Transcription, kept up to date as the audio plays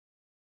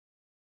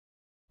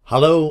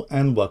Hello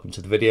and welcome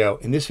to the video.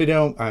 In this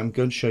video I'm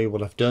going to show you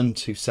what I've done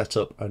to set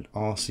up an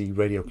RC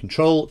radio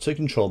control to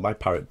control my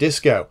Parrot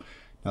Disco.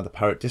 Now the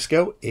Parrot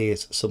Disco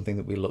is something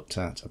that we looked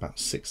at about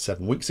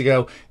 6-7 weeks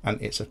ago,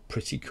 and it's a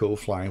pretty cool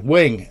flying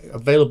wing.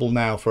 Available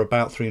now for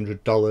about $300,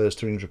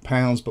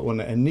 £300, but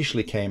when it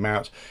initially came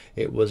out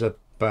it was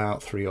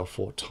about 3 or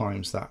 4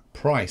 times that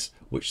price,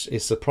 which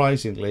is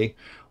surprisingly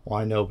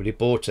why nobody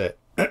bought it.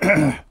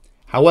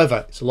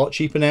 However, it's a lot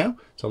cheaper now,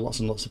 so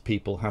lots and lots of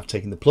people have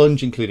taken the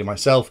plunge, including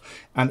myself,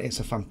 and it's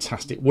a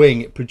fantastic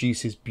wing. It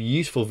produces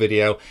beautiful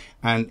video,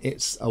 and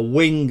it's a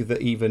wing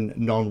that even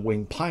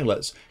non-wing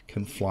pilots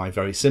can fly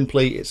very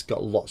simply. It's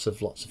got lots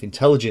of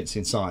intelligence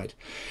inside.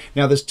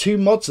 Now, there's 2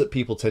 mods that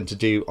people tend to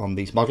do on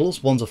these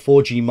models. One's a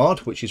 4G mod,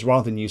 which is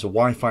rather than use a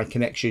Wi-Fi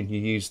connection, you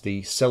use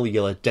the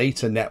cellular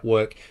data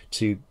network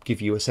to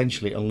give you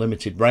essentially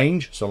unlimited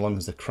range, so long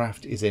as the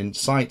craft is in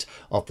sight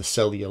of the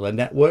cellular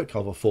network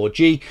of a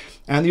 4G.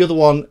 And the other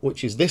one,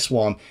 which is this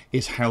one,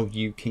 is how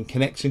you can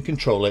connect and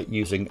control it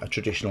using a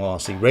traditional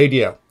RC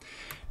radio.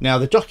 Now,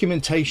 the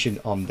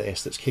documentation on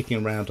this that's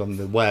kicking around on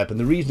the web, and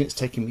the reason it's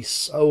taken me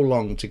so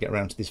long to get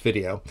around to this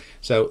video,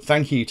 so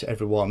thank you to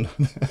everyone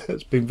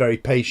that's been very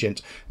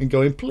patient and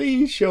going,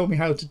 please show me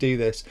how to do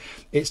this.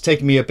 It's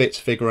taken me a bit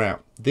to figure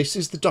out. This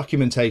is the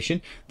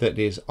documentation that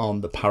is on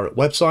the Parrot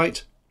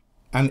website,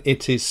 and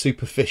it is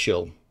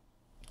superficial,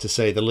 to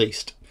say the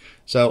least.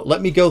 So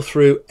let me go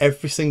through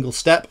every single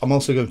step. I'm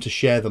also going to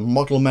share the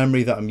model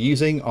memory that I'm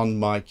using on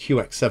my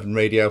QX7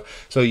 radio.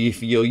 So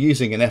if you're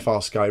using an FR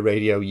Sky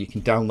radio, you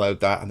can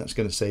download that, and that's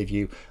going to save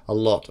you a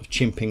lot of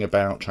chimping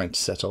about trying to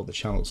set all the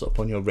channels up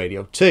on your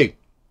radio too.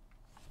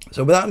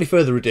 So without any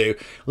further ado,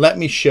 let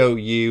me show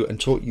you and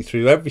talk you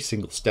through every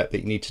single step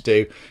that you need to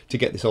do to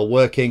get this all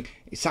working.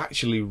 It's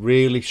actually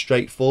really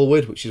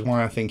straightforward, which is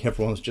why I think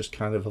everyone's just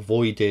kind of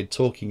avoided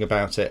talking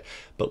about it.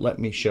 But let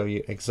me show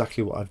you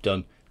exactly what I've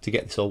done to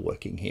get this all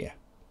working here.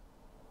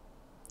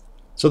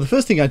 So the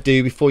first thing I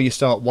do before you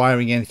start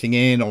wiring anything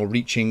in or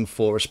reaching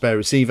for a spare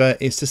receiver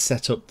is to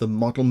set up the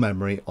model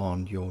memory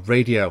on your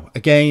radio.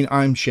 Again,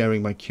 I'm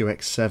sharing my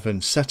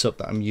QX7 setup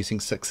that I'm using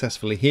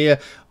successfully here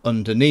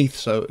underneath,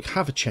 so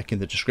have a check in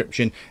the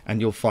description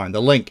and you'll find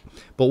the link.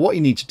 But what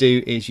you need to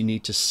do is you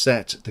need to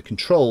set the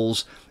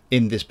controls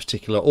in this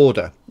particular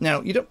order.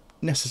 Now, you don't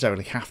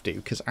necessarily have to,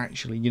 because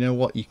actually, you know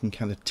what, you can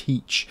kind of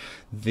teach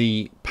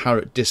the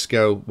Parrot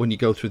Disco when you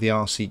go through the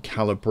RC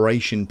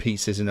calibration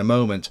pieces in a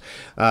moment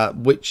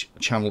which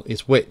channel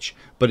is which.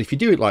 But if you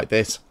do it like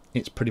this,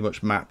 it's pretty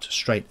much mapped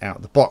straight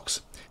out the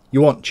box. You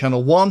want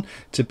channel 1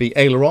 to be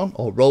aileron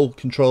or roll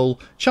control,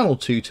 channel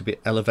 2 to be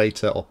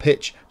elevator or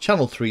pitch,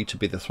 channel 3 to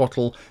be the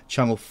throttle,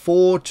 channel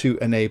 4 to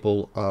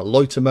enable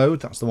loiter mode,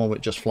 that's the one where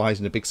it just flies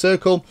in a big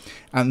circle,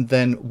 and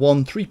then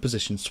 1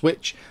 3-position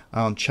switch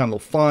on channel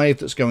 5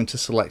 that's going to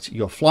select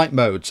your flight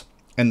modes.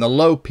 In the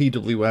low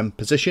PWM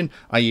position,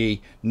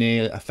 i.e.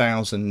 near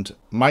 1000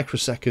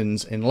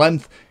 microseconds in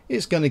length,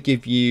 it's going to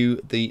give you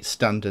the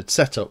standard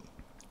setup.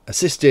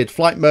 Assisted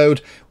flight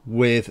mode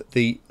with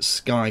the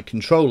Sky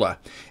controller.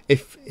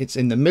 If it's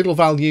in the middle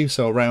value,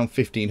 so around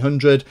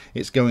 1500,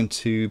 it's going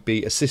to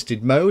be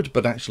assisted mode,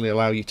 but actually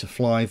allow you to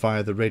fly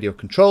via the radio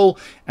control.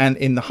 And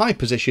in the high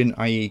position,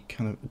 i.e.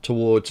 kind of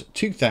towards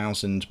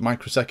 2000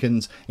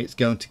 microseconds, it's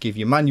going to give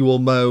you manual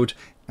mode,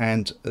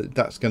 and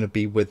that's going to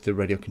be with the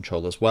radio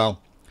control as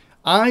well.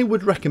 I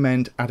would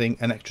recommend adding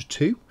an extra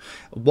 2,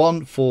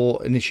 one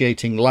for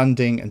initiating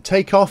landing and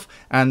takeoff,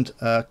 and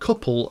a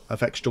couple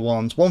of extra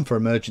ones, one for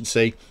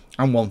emergency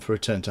and one for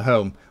return to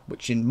home,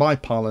 which in my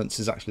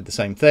parlance is actually the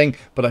same thing,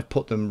 but I've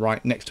put them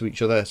right next to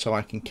each other so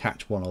I can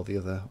catch one or the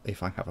other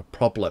if I have a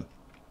problem.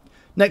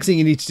 Next thing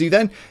you need to do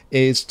then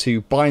is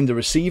to bind the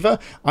receiver.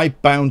 I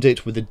bound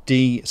it with a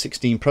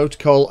D16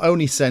 protocol,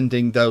 only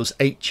sending those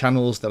 8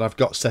 channels that I've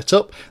got set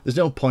up. There's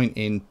no point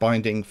in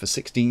binding for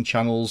 16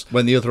 channels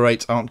when the other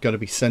 8 aren't going to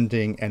be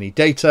sending any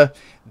data.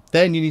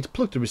 Then you need to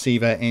plug the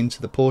receiver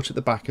into the port at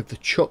the back of the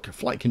Chuck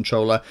flight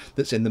controller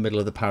that's in the middle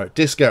of the Parrot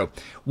Disco.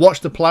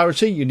 Watch the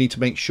polarity. You need to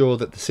make sure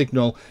that the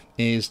signal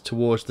is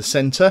towards the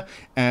center.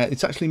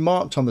 It's actually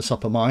marked on the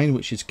top of mine,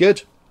 which is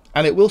good.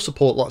 And it will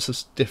support lots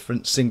of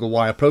different single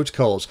wire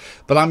protocols,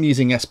 but I'm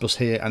using S-Bus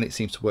here and it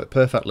seems to work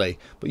perfectly.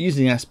 But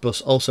using S-Bus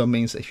also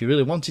means that if you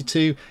really wanted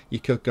to, you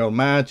could go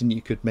mad and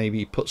you could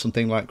maybe put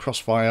something like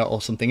Crossfire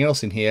or something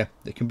else in here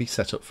that can be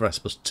set up for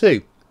S-Bus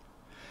too.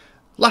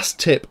 Last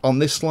tip on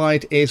this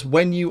slide is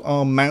when you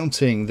are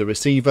mounting the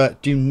receiver,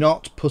 do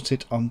not put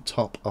it on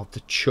top of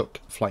the Chuck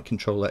flight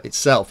controller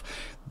itself.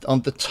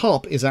 On the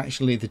top is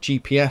actually the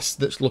GPS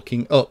that's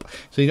looking up,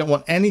 so you don't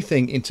want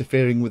anything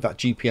interfering with that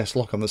GPS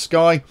lock on the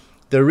Sky.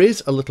 There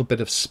is a little bit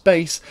of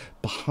space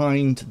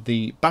behind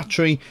the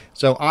battery,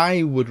 so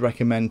I would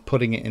recommend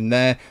putting it in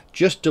there.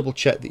 Just double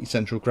check that your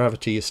central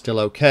gravity is still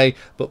okay,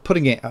 but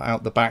putting it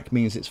out the back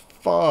means it's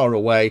far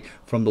away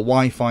from the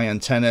Wi-Fi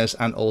antennas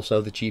and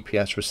also the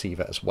GPS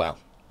receiver as well.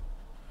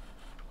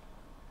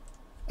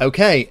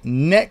 Okay,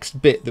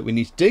 next bit that we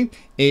need to do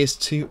is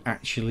to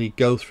actually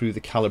go through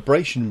the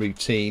calibration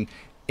routine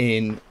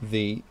in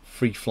the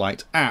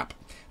FreeFlight app.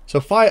 So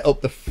fire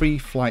up the Free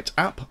Flight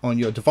app on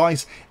your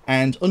device,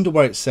 and under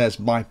where it says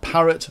My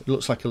Parrot, it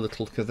looks like a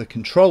little the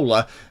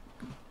controller,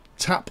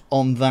 tap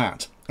on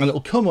that. And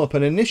it'll come up,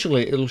 and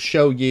initially it'll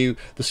show you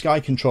the Sky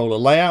Controller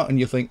layout, and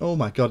you'll think, oh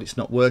my god, it's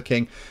not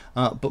working.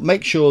 But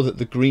make sure that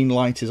the green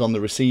light is on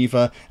the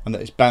receiver and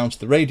that it's bound to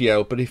the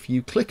radio. But if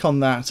you click on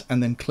that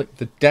and then click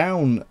the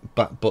down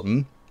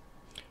button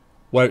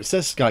where it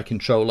says Sky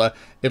Controller,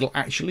 it'll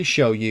actually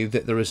show you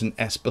that there is an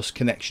S-Bus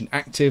connection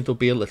active. There'll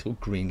be a little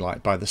green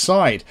light by the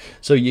side,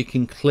 so you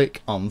can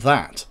click on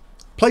that.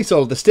 Place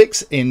all of the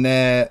sticks in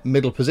their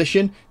middle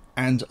position,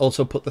 and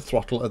also put the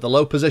throttle at the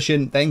low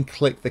position. Then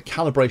click the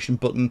calibration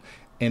button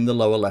in the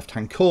lower left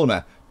hand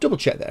corner. Double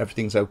check that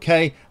everything's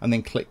okay, and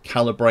then click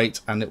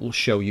calibrate, and it will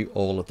show you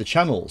all of the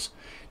channels.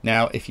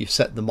 Now if you've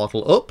set the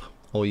model up,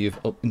 or you've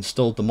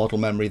installed the model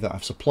memory that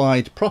I've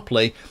supplied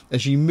properly,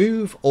 as you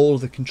move all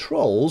of the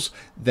controls,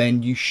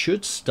 then you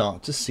should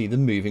start to see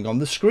them moving on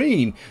the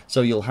screen.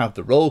 So you'll have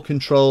the roll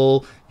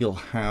control, you'll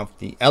have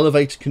the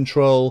elevator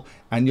control,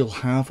 and you'll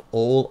have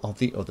all of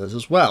the others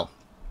as well.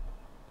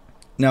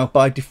 Now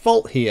by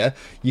default here,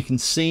 you can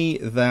see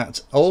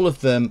that all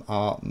of them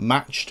are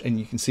matched and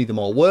you can see them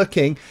all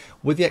working,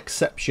 with the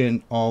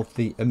exception of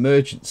the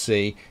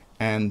emergency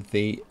and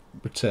the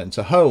return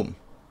to home.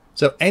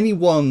 So any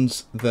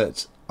ones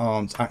that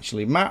aren't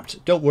actually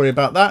mapped, don't worry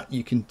about that.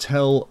 You can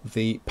tell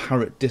the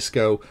Parrot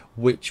Disco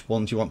which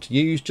ones you want to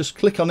use. Just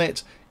click on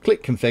it,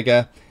 click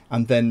configure,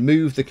 and then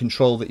move the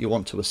control that you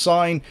want to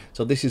assign.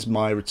 So this is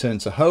my return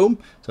to home.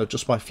 So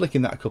just by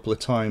flicking that a couple of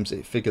times,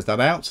 it figures that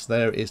out. So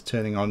there it is,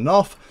 turning on and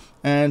off.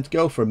 And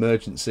go for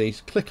emergency,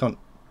 click on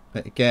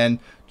it again,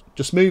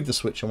 just move the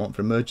switch I want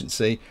for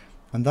emergency,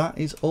 and that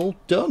is all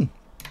done.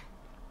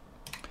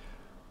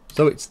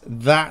 So it's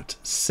that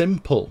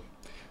simple.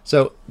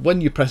 So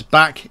when you press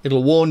back,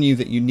 it'll warn you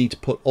that you need to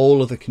put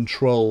all of the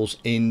controls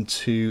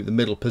into the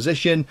middle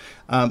position.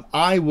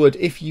 I would,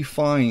 if you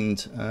find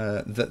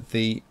that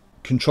the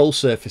control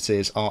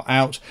surfaces are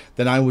out,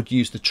 then I would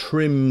use the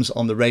trims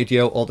on the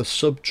radio or the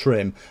sub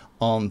trim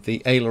on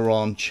the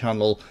aileron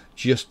channel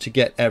just to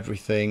get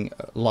everything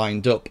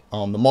lined up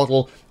on the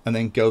model, and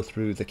then go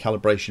through the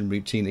calibration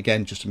routine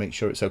again just to make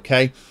sure it's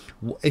okay.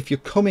 If you're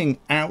coming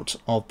out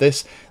of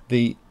this,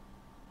 the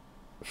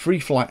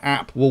Free Flight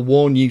app will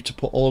warn you to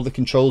put all the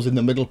controls in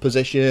the middle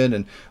position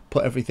and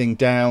put everything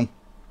down.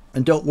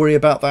 And don't worry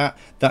about that.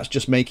 That's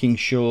just making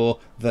sure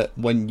that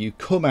when you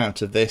come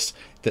out of this,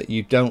 that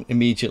you don't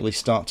immediately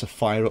start to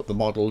fire up the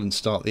model and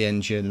start the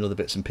engine and other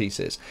bits and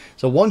pieces.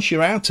 So once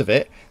you're out of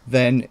it,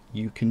 then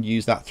you can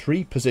use that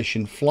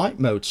 3-position flight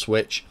mode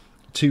switch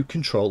to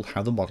control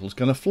how the model is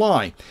going to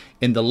fly.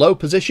 In the low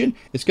position,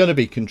 it's going to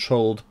be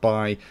controlled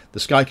by the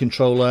Sky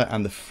Controller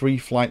and the Free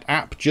Flight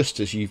app, just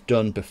as you've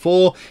done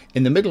before.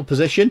 In the middle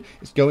position,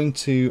 it's going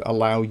to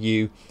allow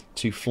you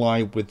to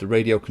fly with the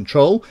radio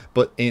control,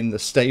 but in the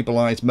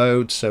stabilized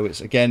mode, so it's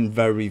again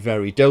very,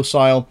 very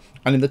docile.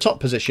 And in the top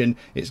position,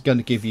 it's going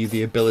to give you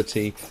the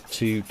ability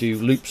to do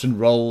loops and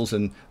rolls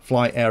and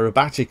fly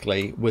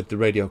aerobatically with the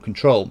radio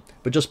control.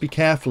 But just be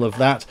careful of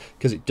that,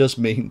 because it does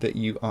mean that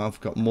you have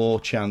got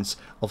more chance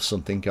of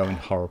something going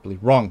horribly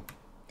wrong.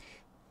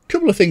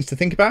 Couple of things to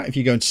think about if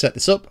you're going to set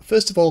this up.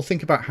 First of all,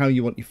 think about how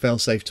you want your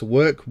failsafe to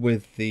work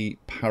with the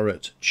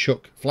Parrot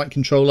Chuck flight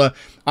controller.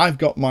 I've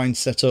got mine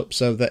set up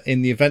so that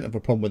in the event of a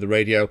problem with the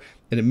radio,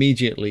 it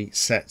immediately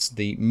sets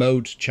the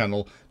mode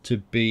channel to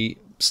be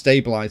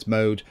stabilized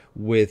mode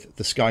with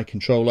the Sky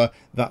Controller.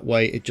 That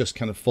way it just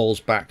kind of falls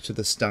back to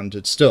the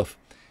standard stuff.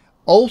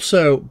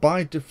 Also,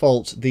 by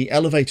default, the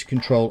elevator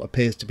control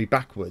appears to be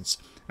backwards,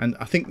 and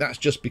I think that's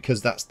just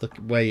because that's the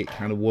way it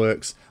kind of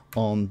works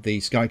on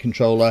the Sky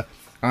Controller.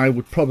 I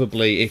would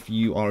probably, if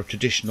you are a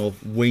traditional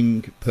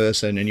wing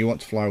person and you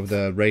want to fly with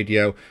a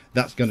radio,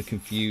 that's going to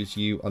confuse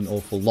you an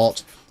awful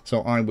lot.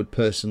 So I would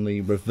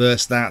personally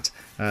reverse that.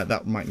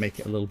 That might make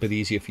it a little bit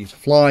easier for you to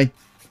fly.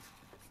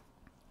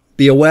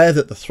 Be aware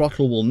that the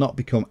throttle will not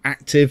become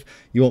active.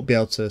 You won't be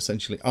able to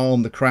essentially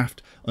arm the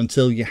craft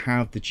until you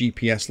have the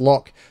GPS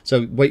lock.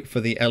 So wait for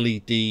the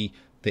LED,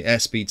 the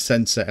airspeed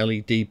sensor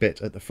LED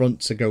bit at the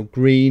front to go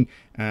green,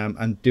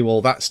 and do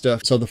all that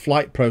stuff. So the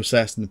flight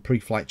process and the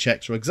pre-flight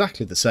checks are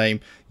exactly the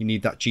same. You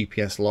need that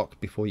GPS lock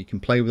before you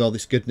can play with all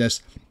this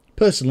goodness.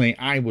 Personally,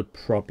 I would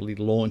probably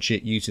launch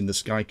it using the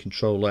Sky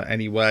Controller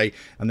anyway,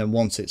 and then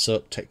once it's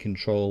up, take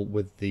control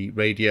with the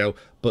radio.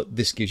 But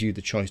this gives you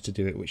the choice to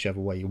do it whichever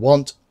way you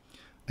want.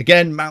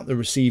 Again, mount the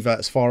receiver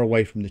as far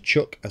away from the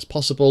chuck as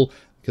possible,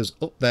 because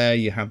up there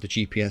you have the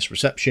GPS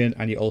reception,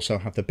 and you also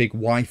have the big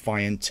Wi-Fi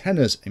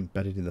antennas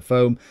embedded in the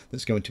foam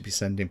that's going to be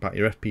sending back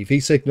your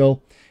FPV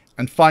signal.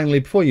 And finally,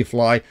 before you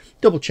fly,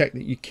 double check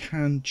that you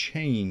can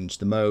change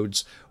the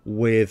modes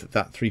with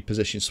that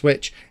 3-position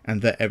switch,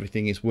 and that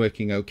everything is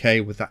working okay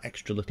with that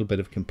extra little bit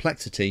of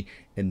complexity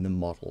in the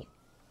model.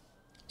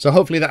 So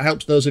hopefully that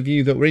helps those of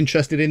you that were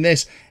interested in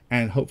this,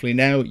 and hopefully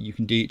now you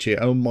can do it to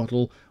your own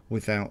model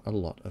without a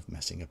lot of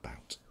messing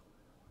about.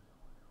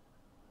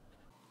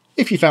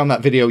 If you found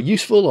that video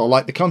useful or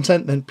like the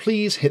content, then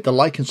please hit the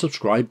like and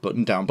subscribe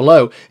button down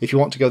below. If you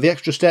want to go the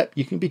extra step,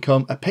 you can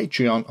become a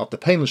Patreon of the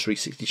Painless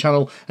 360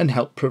 channel and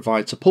help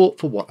provide support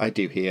for what I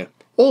do here.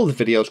 All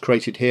the videos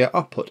created here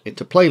are put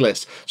into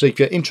playlists, so if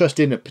you're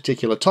interested in a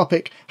particular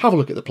topic, have a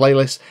look at the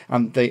playlist,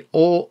 and they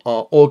all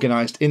are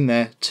organised in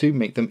there to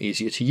make them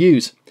easier to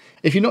use.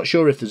 If you're not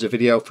sure if there's a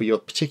video for your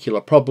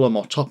particular problem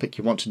or topic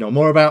you want to know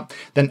more about,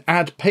 then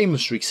add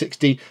Painless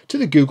 360 to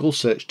the Google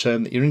search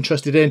term that you're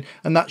interested in,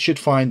 and that should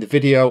find the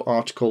video,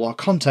 article or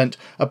content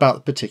about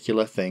the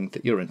particular thing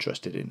that you're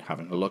interested in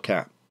having a look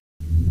at.